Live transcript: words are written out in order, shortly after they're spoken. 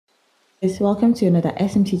Yes, welcome to another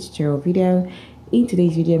SMT tutorial video. In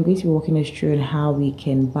today's video, I'm going to be walking us through on how we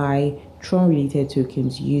can buy Tron-related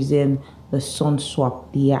tokens using the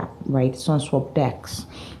Sunswap, the app, right? Sunswap Dex.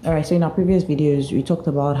 All right, so in our previous videos, we talked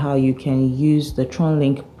about how you can use the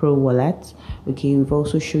TronLink Pro wallet. Okay, we've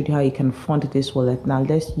also showed you how you can fund this wallet. Now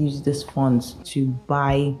let's use these funds to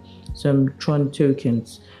buy some Tron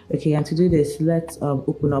tokens. Okay, and to do this, let's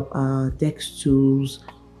open up our DexTools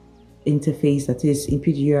interface, that is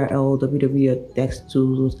input URL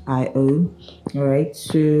www.dextools.io. All right,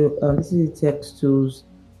 so this is the DexTools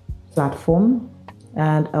platform,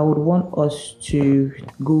 and I would want us to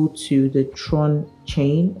go to the Tron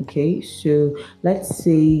chain. Okay, so let's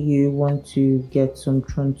say you want to get some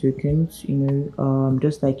Tron tokens,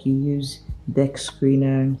 just like you use Dex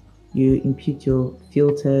Screener. You input your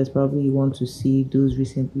filters. Probably you want to see those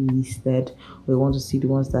recently listed, or you want to see the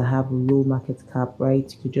ones that have low market cap, right?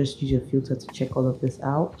 You could just use your filter to check all of this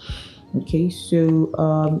out. Okay, so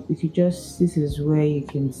you could just, this is where you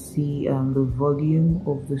can see the volume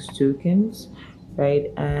of those tokens, right?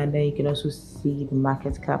 And then you can also see the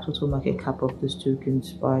market cap, total market cap of those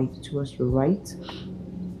tokens by towards your right.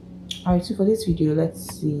 All right, so for this video,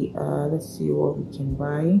 let's see what we can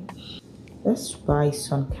buy. Let's buy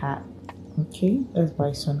SunCat. Okay, let's buy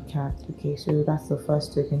SunCat. Okay, so that's the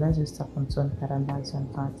first token. Let's just tap on SunCat and buy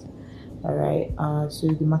SunCat. All right, so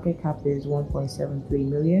the market cap is 1.73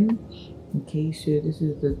 million. Okay, so this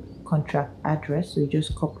is the contract address. So you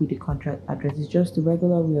just copy the contract address. It's just the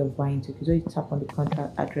regular way of buying tokens. So you tap on the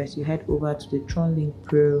contract address, you head over to the TronLink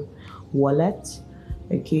Pro wallet.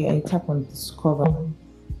 Okay, and you tap on Discover.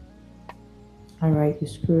 All right, you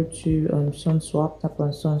scroll to Sunswap, tap on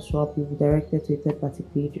Sunswap, you'll be directed to a third-party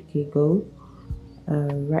page. Okay, go.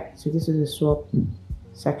 Right, so this is the swap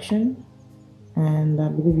section, and I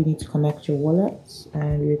believe you need to connect your wallet,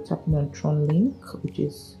 and you're tapping on TronLink, which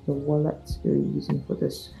is the wallet you're using for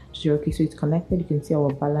this. So okay, so it's connected. You can see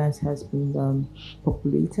our balance has been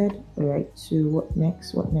populated. All right, so what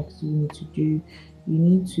next? What next do you need to do? You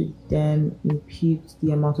need to then impute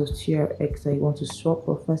the amount of TRX that you want to swap.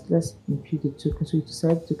 But first, let's impute the token. So to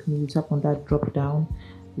select the token, you tap on that drop down.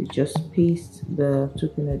 You just paste the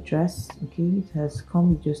token address. Okay, it has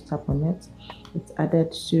come. You just tap on it. It's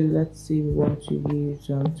added. So let's say we want to use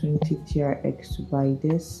 20 TRX to buy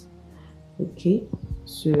this. Okay,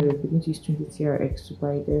 so we're going to use 20 TRX to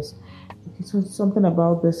buy this. Okay, so something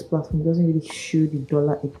about this platform doesn't really show the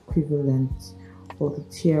dollar equivalent of the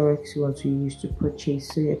TRX you want to use to purchase.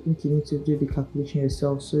 So I think you need to do the calculation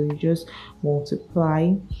yourself. So you just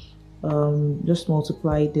multiply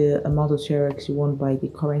the amount of TRX you want by the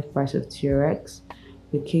current price of TRX.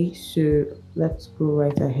 Okay, so let's go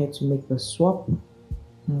right ahead to make the swap. All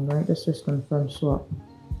right, let's just confirm swap.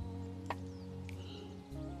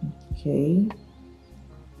 Okay,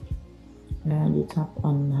 and you tap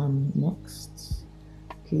on next.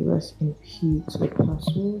 Okay, let's impute the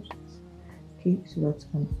password. Okay, so let's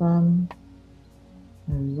confirm.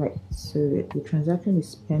 Alright, so the transaction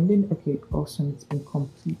is pending. Okay, awesome, it's been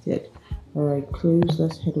completed. Alright, close.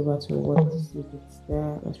 Let's head over to what, see if it's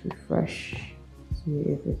there. Let's refresh, see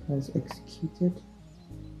if it has executed.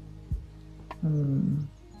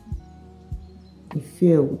 It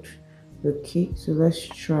failed. Okay, so let's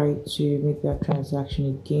try to make that transaction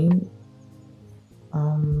again.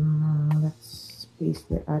 Let's paste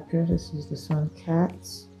the address. This is the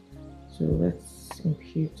SunCat. So let's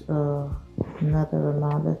impute another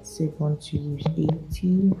amount. Let's say we want to use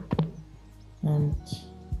 80, and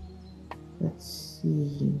let's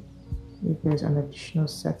see if there's an additional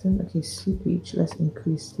setting. Okay, slippage. Let's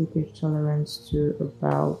increase slippage tolerance to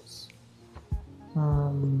about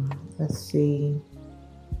let's say,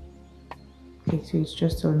 okay, so it's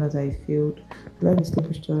just telling us I failed. Let the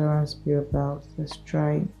slippage tolerance be about, let's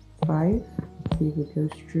try 5. See if it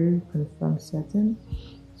goes through. Confirm setting.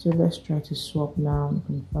 So let's try to swap now.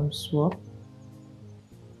 Confirm swap.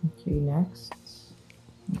 Okay, next.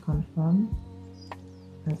 Confirm.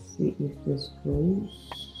 Let's see if this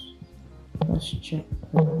goes. Let's check.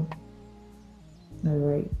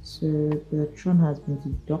 Alright, so the Tron has been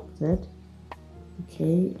deducted.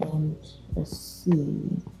 Okay, and let's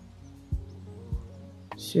see.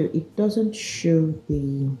 So it doesn't show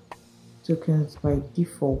the tokens by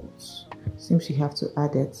default. Seems you have to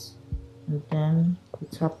add it. And then you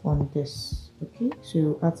tap on this. Okay,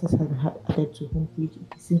 so access has been added to homepage.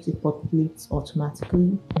 It seems it populates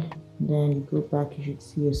automatically. And then you go back, you should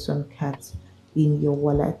see a SunCat in your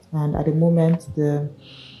wallet. And at the moment, the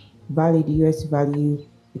value, the US value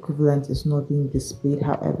equivalent is not being displayed.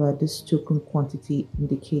 However, this token quantity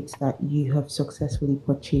indicates that you have successfully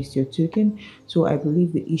purchased your token. So I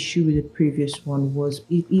believe the issue with the previous one was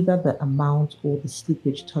either the amount or the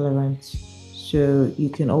slippage tolerance. So you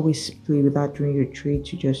can always play with that during your trade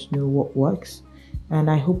to just know what works. And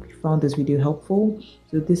I hope you found this video helpful.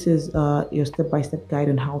 So this is your step-by-step guide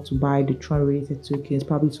on how to buy the Tron-related tokens.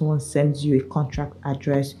 Probably someone sends you a contract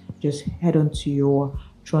address, just head on to your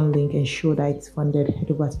Tron link, ensure that it's funded, head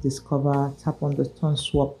over to Discover, tap on the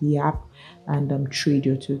Sunswap, the app, and trade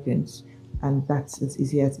your tokens. And that's as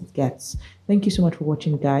easy as it gets. Thank you so much for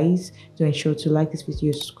watching, guys. Do ensure to like this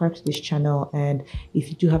video, subscribe to this channel, and if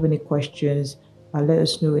you do have any questions, let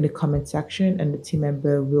us know in the comment section and the team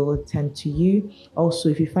member will attend to you. Also,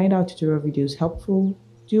 if you find our tutorial videos helpful,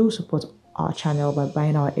 do support our channel by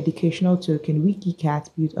buying our educational token WikiCat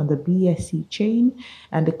built on the BSC chain,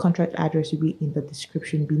 and the contract address will be in the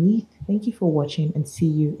description beneath. Thank you for watching and see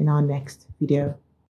you in our next video.